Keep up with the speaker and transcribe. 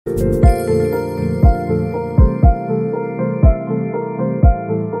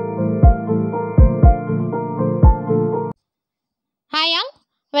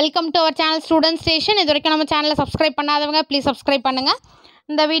Welcome to our channel Student Station. If you have channel subscribe pannadavanga please subscribe pannunga.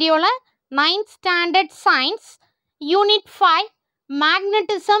 In the video la 9th standard science unit 5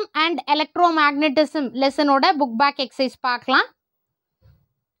 magnetism and electromagnetism lesson oda book back exercise paakalam.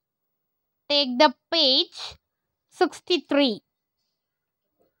 Take the page 63.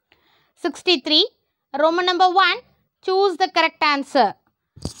 Roman number 1, choose the correct answer.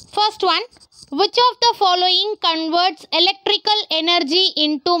 First one, which of the following converts electrical energy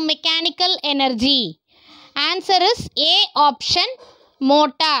into mechanical energy? Answer is A option,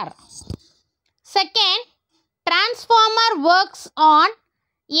 motor. Second, transformer works on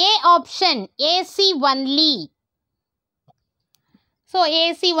A option, AC only. So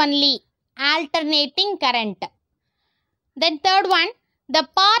AC only, alternating current. Then third one, the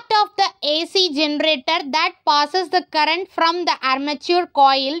part of the AC generator that passes the current from the armature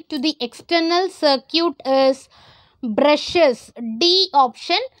coil to the external circuit is brushes. D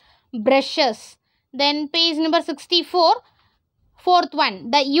option, brushes. Then page number 64. Fourth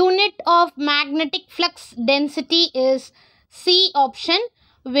one, the unit of magnetic flux density is C option,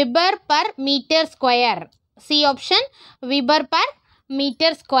 Weber per meter square. C option, Weber per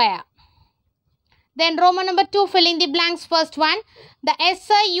meter square. Then Roman number 2, fill in the blanks. First one, the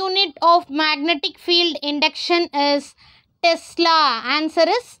SI unit of magnetic field induction is Tesla. Answer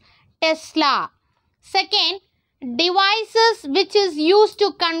is Tesla. Second, devices which is used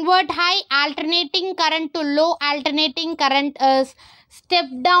to convert high alternating current to low alternating current is step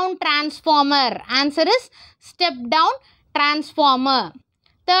down transformer. Answer is step down transformer.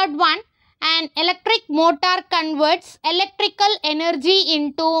 Third one, an electric motor converts electrical energy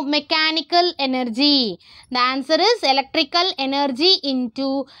into mechanical energy. The answer is electrical energy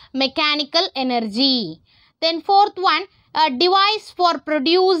into mechanical energy. Then fourth one, a device for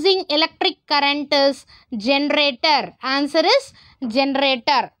producing electric current is generator. Answer is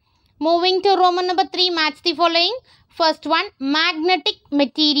generator. Moving to Roman number 3, match the following. First one, magnetic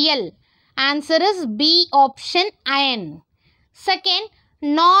material. Answer is B option, iron. Second,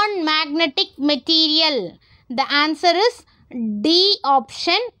 non-magnetic material. The answer is D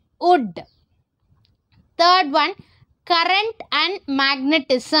option, wood. Third one, current and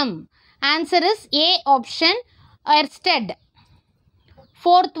magnetism. Answer is A option, Ørsted.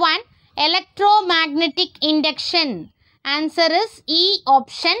 Fourth one, electromagnetic induction. Answer is E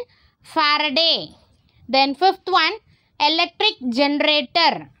option, Faraday. Then fifth one, electric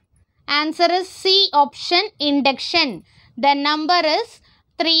generator. Answer is C option, induction. The number is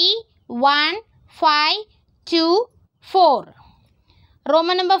 3, 1, 5, 2, 4.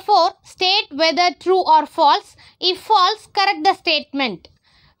 Roman number 4, state whether true or false. If false, correct the statement.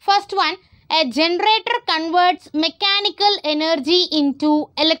 First one, a generator converts mechanical energy into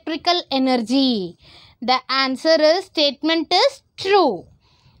electrical energy. The answer is, statement is true.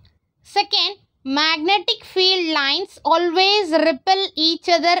 Second, magnetic field lines always repel each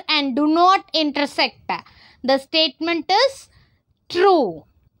other and do not intersect. The statement is true.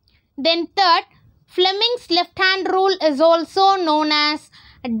 Then third, Fleming's left-hand rule is also known as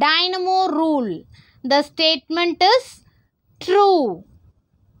dynamo rule. The statement is true.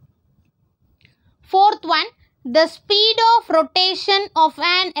 Fourth one, the speed of rotation of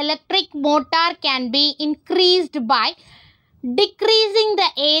an electric motor can be increased by decreasing the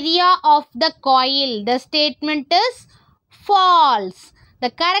area of the coil. The statement is false. The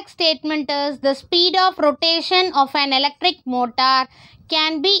correct statement is the speed of rotation of an electric motor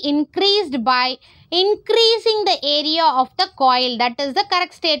can be increased by increasing the area of the coil. That is the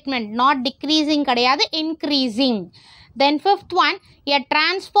correct statement. Not decreasing, increasing. Then fifth one, a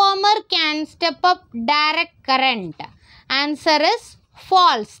transformer can step up direct current. Answer is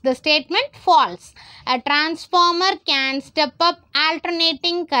false. The statement false. A transformer can step up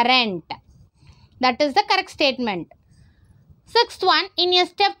alternating current. That is the correct statement. Sixth one, in a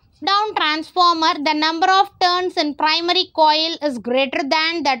step down transformer, the number of turns in primary coil is greater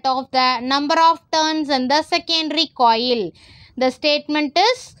than that of the number of turns in the secondary coil. The statement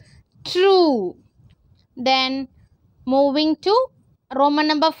is true. Then moving to Roman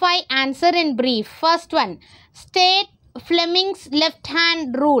number 5, answer in brief. First one, state Fleming's left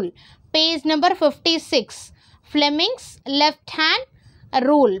hand rule. Page number 56. Fleming's left hand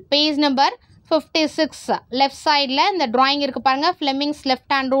rule. Page number 56. Left side la இந்த drawing இருக்கு பாருங்க. Fleming's left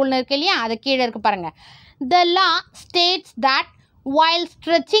hand rule இருக்கு இல்லையா, அது கீழ இருக்கு பாருங்க. The law states that while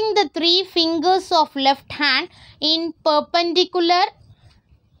stretching the 3 fingers of left hand in perpendicular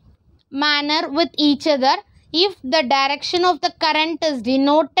manner with each other, if the direction of the current is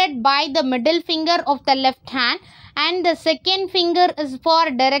denoted by the middle finger of the left hand and the second finger is for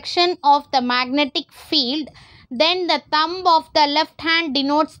direction of the magnetic field, then the thumb of the left hand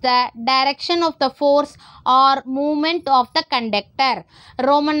denotes the direction of the force or movement of the conductor.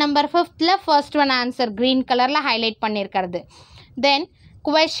 Roman number 5th la first one answer green color la highlight பண்ணிருக்கிறது. Then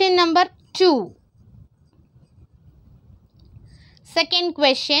question number 2. Second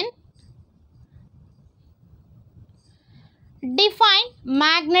question. Define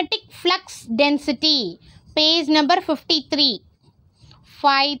magnetic flux density. Page number 53.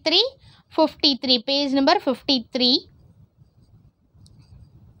 53. Page number 53.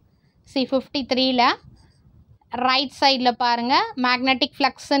 See 53 la right side la பாருங்க magnetic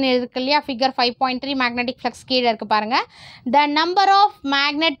flux ன்னு இருக்கு இல்லையா figure 5.3 magnetic flux கீழ இருக்கு பாருங்க. The number of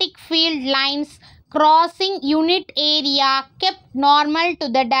magnetic field lines crossing unit area kept normal to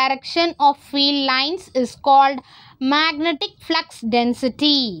the direction of field lines is called magnetic flux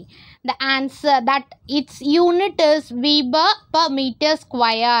density. The answer that its unit is Weber per meter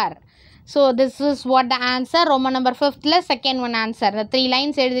square. So this is what the answer. Roman number 5th la second one answer. The 3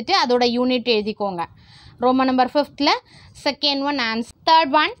 lines எழுதிட்டு அதோட unit எழுதிக்கோங்க. Roman number 5th la second one answer. Third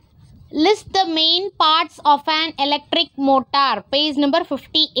one, list the main parts of an electric motor. Page number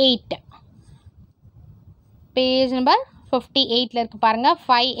 58. Page number 58 la இருக்கு பாருங்க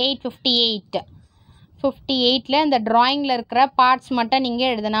 58. 58ல இந்த drawingல இருக்கிற parts மட்டும் நீங்க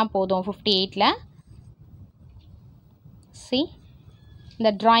எழுதினா போதும் 58ல. see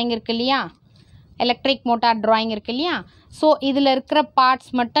இந்த drawing இருக்கு இல்லையா எலக்ட்ரிக் மோட்டார் drawing இருக்கு இல்லையா ஸோ இதில் இருக்கிற parts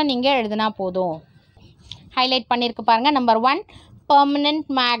மட்டும் நீங்க எழுதினா போதும். ஹைலைட் பண்ணியிருக்கு பாருங்க. Number 1 permanent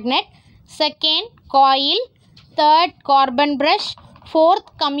magnet, second coil, third carbon brush, fourth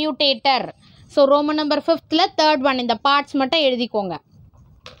commutator. So Roman number 5th third one இந்த parts மட்டும் எழுதிக்கோங்க.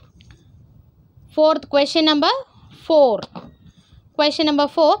 Fourth question number 4. Question number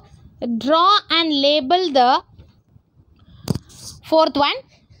 4. Draw and label the fourth one.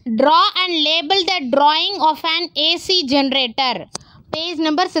 Draw and label the drawing of an AC generator. Page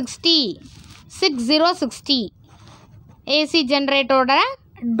number 60. 60. AC generator ஓட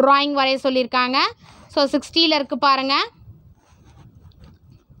drawing வரைய சொல்லியிருக்காங்க. So 60ல இருக்கு பாருங்க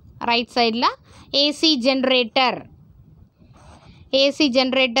right சைடில் AC generator. AC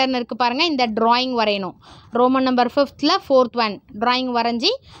generator இருக்கு பாருங்க இந்த drawing வரையணும். Roman number 5th fourth one drawing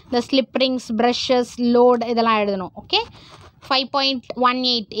வரைஞ்சி இந்த slip rings, brushes, load இதெல்லாம் எழுதணும். ஓகே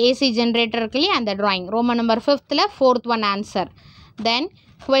 5.18 AC generator இருக்கு இல்லையா அந்த drawing. Roman number 5th fourth one answer. Then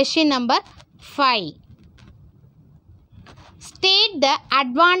question number 5. State the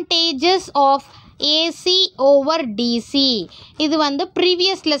advantages of AC over DC. இது வந்து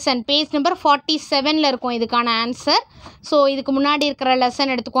previous lesson page number 47ல இருக்கும் இதுக்கான ஆன்சர். ஸோ இதுக்கு முன்னாடி இருக்கிற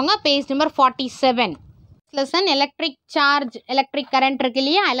லெசன் எடுத்துக்கோங்க. Page number 47 lesson electric charge electric current இருக்கு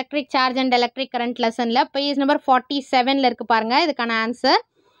இல்லையா electric charge and electric current லெசனில் பேஜ் நம்பர் 47ல இருக்கு பாருங்க இதுக்கான ஆன்சர்.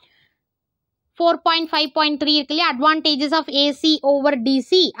 4.5.3 இருக்கு இல்லையா advantages of AC over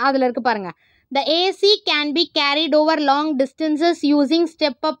DC அதில் இருக்கு பாருங்க. The AC can be carried over long distances using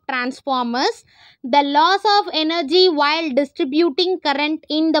step-up transformers. The loss of energy while distributing current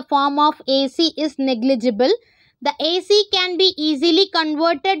in the form of AC is negligible. The AC can be easily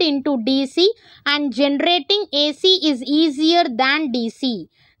converted into DC and generating AC is easier than DC.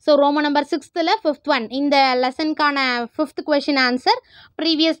 So, Roman number 6th la 5th one. இந்த லெசனுக்கான 5th question answer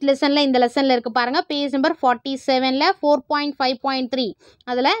previous lessonல இந்த லெசனில் இருக்கு பாருங்க page number 47ல 4.5.3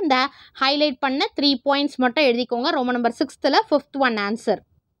 அதில் இந்த highlight பண்ண 3 points மட்டும் எழுதிக்கோங்க. Roman number 6th 5th one answer.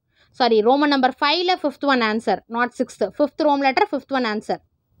 Sorry, Roman number 5ல 5th one answer, not 6th. 5th Rome letter 5th one answer.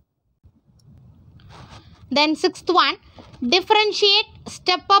 Then 6th one, differentiate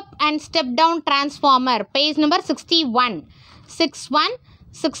step up and step down transformer. Page number 61.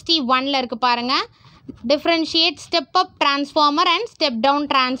 61ல இருக்கு பாருங்க. Differentiate step up transformer and step down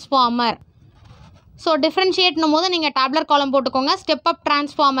transformer. So டிஃப்ரென்ஷியேட்னும் போது நீங்கள் டேப்லர் காலம் போட்டுக்கோங்க. Step up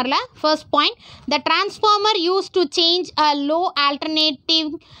டிரான்ஸ்ஃபார்மரில் first point, the transformer use to change a low alternative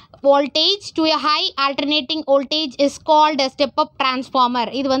voltage to a high alternating voltage is called a step up transformer.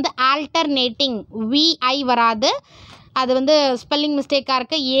 இது வந்து alternating VI வராது, அது வந்து spelling மிஸ்டேக்காக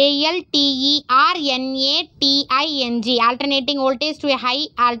இருக்குது. ALTERNATING alternating voltage to a high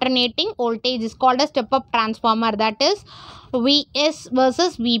alternating voltage is called a step up transformer, that is VS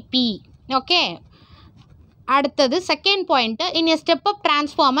versus VP. Okay, அடுத்தது second point, in a step up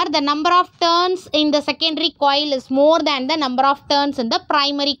transformer the number of turns in the secondary coil is more than the number of turns in the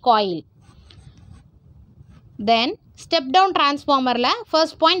primary coil. Then step down transformer la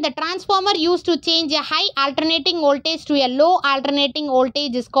first point, the transformer used to change a high alternating voltage to a low alternating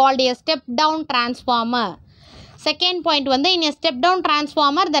voltage is called a step down transformer. Second point வந்து, in a step down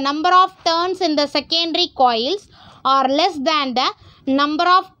transformer the number of turns in the secondary coils are less than the number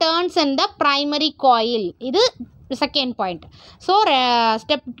of turns in the primary coil. This is second point. So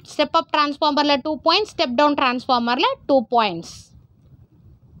step up transformer la 2 points, step down transformer la 2 points.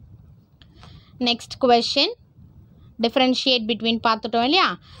 Next question, differentiate between பார்த்துட்டோம் இல்லையா.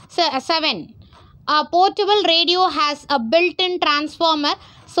 So 7, a portable radio has a built-in transformer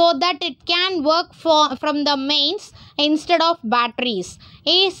so that it can work from the mains instead of batteries.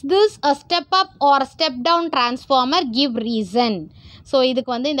 Is this a step up or step down transformer? Give reason. So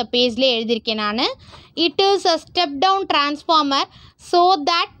இதுக்கு வந்து இந்த பேஜ்ல எழுதியிருக்கேன் நான். It is a step down transformer so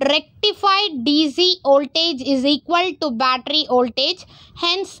that rectified DC voltage is equal to battery voltage.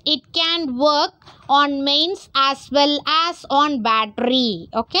 Hence it can work on mains as well as on battery.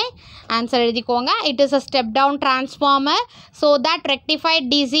 Okay, answer எழுதிக்கோங்க. It is a step down transformer so that rectified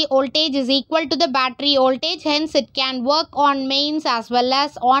DC voltage is equal to the battery voltage. Hence it can work on mains as well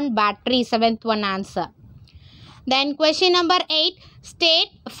as on battery. 7th one answer. Then question number 8,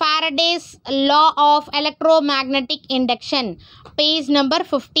 state Faraday's law of electromagnetic induction. Page number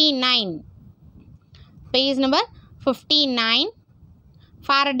 59. Page number 59.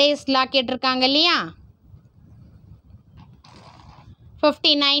 Faraday's law கேட்டிருக்காங்க இல்லையா.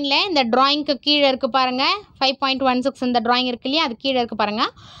 59ல இந்த drawingக்கு கீழே இருக்கு பாருங்க. 5.16 இந்த drawing இருக்கு இல்லையா, அது கீழே இருக்கு பாருங்க.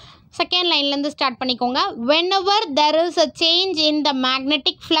 செகண்ட் லைன்லேருந்து ஸ்டார்ட் பண்ணிக்கோங்க. whenever there is a change in the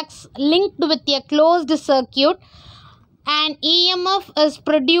magnetic flux linked with a closed circuit, an EMF is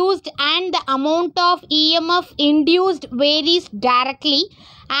produced and the amount of EMF induced varies directly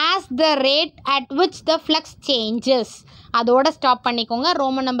as the rate at which the flux changes. அதோட stop பண்ணிக்கோங்க.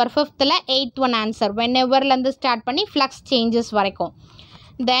 Roman number 5th 8th one answer. wheneverலேருந்து start பண்ணி flux changes வரைக்கும்.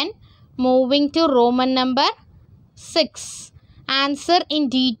 Then moving to Roman number 6. Answer in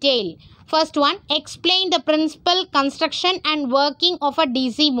detail. First one, explain the principal construction and working of a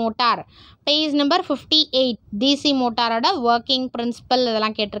DC motor. Page number 58. DC motor oda working principle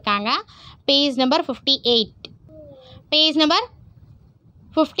இதெல்லாம் கேட்டிருக்காங்க. Page number 58. Page number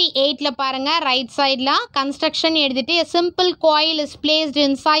 58ல பாருங்க, right சைடில் construction எழுதிட்டு, a simple coil is placed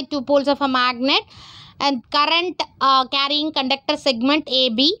inside two poles of a magnet and current carrying conductor segment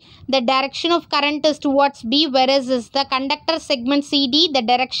AB. The direction of current is towards B, whereas is the conductor segment CD, the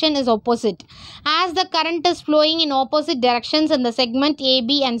direction is opposite. As the current is flowing in opposite directions in the segment AB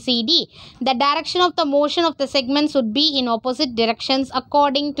and CD, the direction of the motion of the segments would be in opposite directions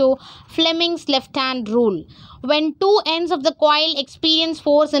according to Fleming's left-hand rule. When two ends of the coil experience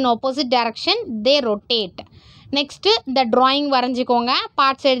force in opposite direction, they rotate. Next, the drawing வரைஞ்சிக்கோங்க,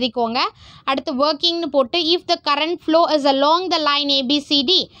 parts எழுதிக்கோங்க. அடுத்து workingனு போட்டு, if the current flow is along the line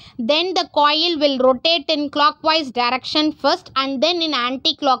ABCD, then the coil will rotate in clockwise direction first and then in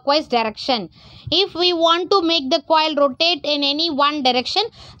anti-clockwise direction. If we want to make the coil rotate in any one direction,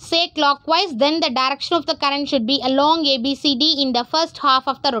 say clockwise, then the direction of the current should be along ABCD in the first half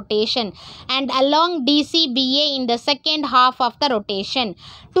of the rotation and along DCBA in the second half of the rotation.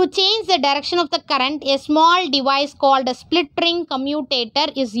 To change the direction of the current, a small device called a split ring commutator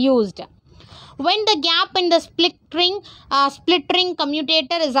is used. When the gap in the split ring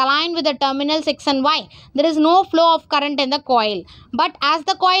commutator is aligned with the terminals X and Y, there is no flow of current in the coil. But as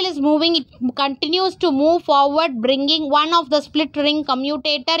the coil is moving, it continues to move forward, bringing one of the split ring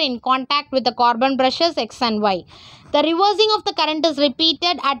commutator in contact with the carbon brushes X and Y. The reversing of the current is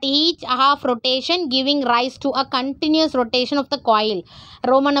repeated at each half rotation, giving rise to a continuous rotation of the coil.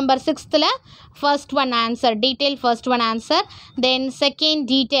 Roman number 6th first one answer, detail first one answer. Then second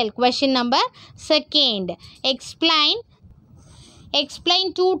detail, question number second. Explain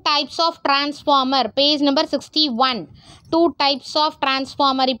two types of transformer. Page number 61. Two types of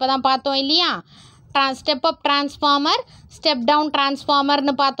transformer. இப்பதான் பார்த்தோம் இல்லையா, step up transformer, step down transformer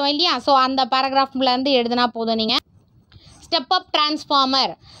னு பார்த்தோம் இல்லையா. So அந்த பேராகிராஃப்லேருந்து எழுதுனா போதும் நீங்கள். Step up transformer.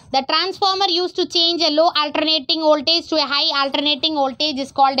 The transformer used to change a low alternating voltage to a high alternating voltage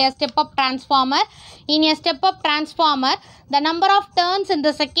is called a step up transformer. In a step up transformer, the number of turns in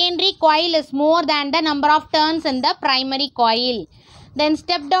the secondary coil is more than the number of turns in the primary coil. Then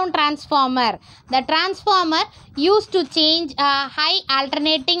step down transformer. The transformer used to change a high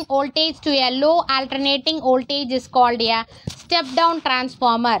alternating voltage to a low alternating voltage is called a step down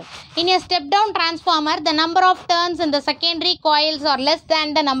transformer. In a step down transformer, the number of turns in the secondary coils are less than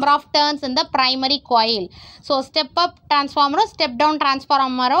the number of turns in the primary coil. So step up transformer, step down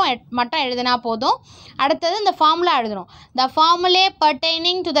transformer மட்டும் எழுதினா போதும். அடுத்தது இந்த formula எழுதணும். The formulae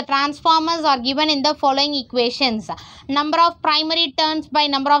pertaining to the transformers are given in the following equations. Number of primary turns by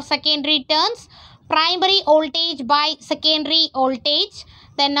number of secondary turns, primary voltage by secondary voltage,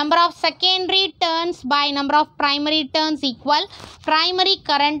 then number of secondary turns by number of primary turns equal primary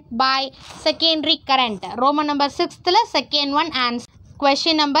current by secondary current. Roman number 6th second one answer.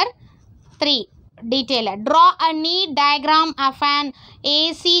 Question number 3. Detail. Draw a neat diagram of an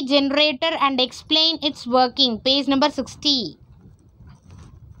AC generator and explain its working. Page number 60.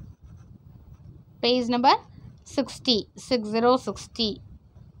 Page number 60. 60.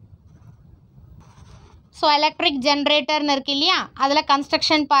 So electric generator இருக்கு இல்லையா, அதில்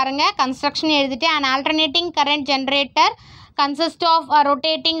construction பாருங்க. construction எழுதிட்டு an alternating current generator consists of a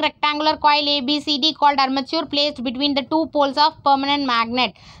rotating rectangular coil ABCD called armature placed between the two poles of permanent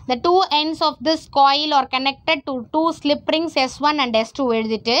magnet. The two ends of this coil are connected to two slip rings S1 and S2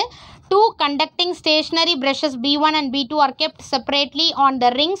 எழுதிட்டு two conducting stationary brushes B1 and B2 are kept separately on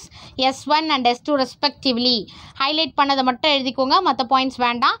the rings S1 and S2 respectively. Highlight பண்ணதை மட்டும் எழுதிக்கோங்க, மற்ற points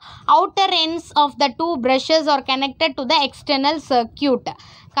வேண்டாம். Outer ends of the two brushes are connected to the external circuit.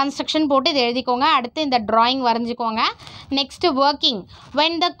 Construction போட்டு இது எழுதிக்கோங்க. அடுத்து இந்த drawing வரைஞ்சிக்கோங்க. Next working.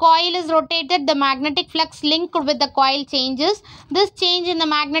 When the coil is rotated, the magnetic flux linked with the coil changes. This change in the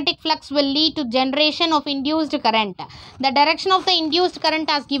magnetic flux will lead to generation of induced current. The direction of the induced current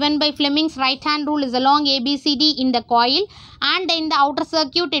as given by Fleming's right hand rule is along ABCD in the coil, and in the outer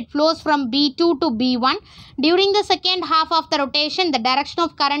circuit it flows from B2 to B1. During the second half of the rotation, the direction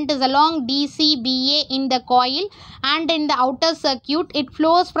of current is along DCBA in the coil, and in the outer circuit it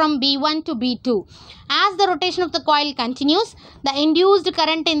flows from B1 to B2. As the rotation of the coil continues, the induced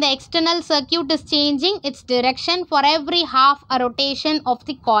current in the external circuit is changing its direction for every half a rotation of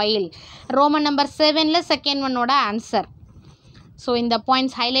the coil. Roman number 7 second one oda answer. So இந்த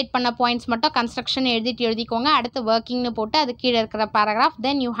points highlight பண்ண points மட்டும் construction எழுதிக்கோங்க. அடுத்து working னு போட்டு அது கீழே இருக்கிற paragraph,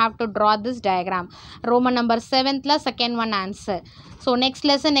 then you have to draw this diagram. Roman number 7th second one answer. So next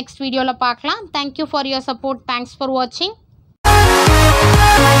lesson next video பார்க்கலாம். Thank you for your support. Thanks for watching.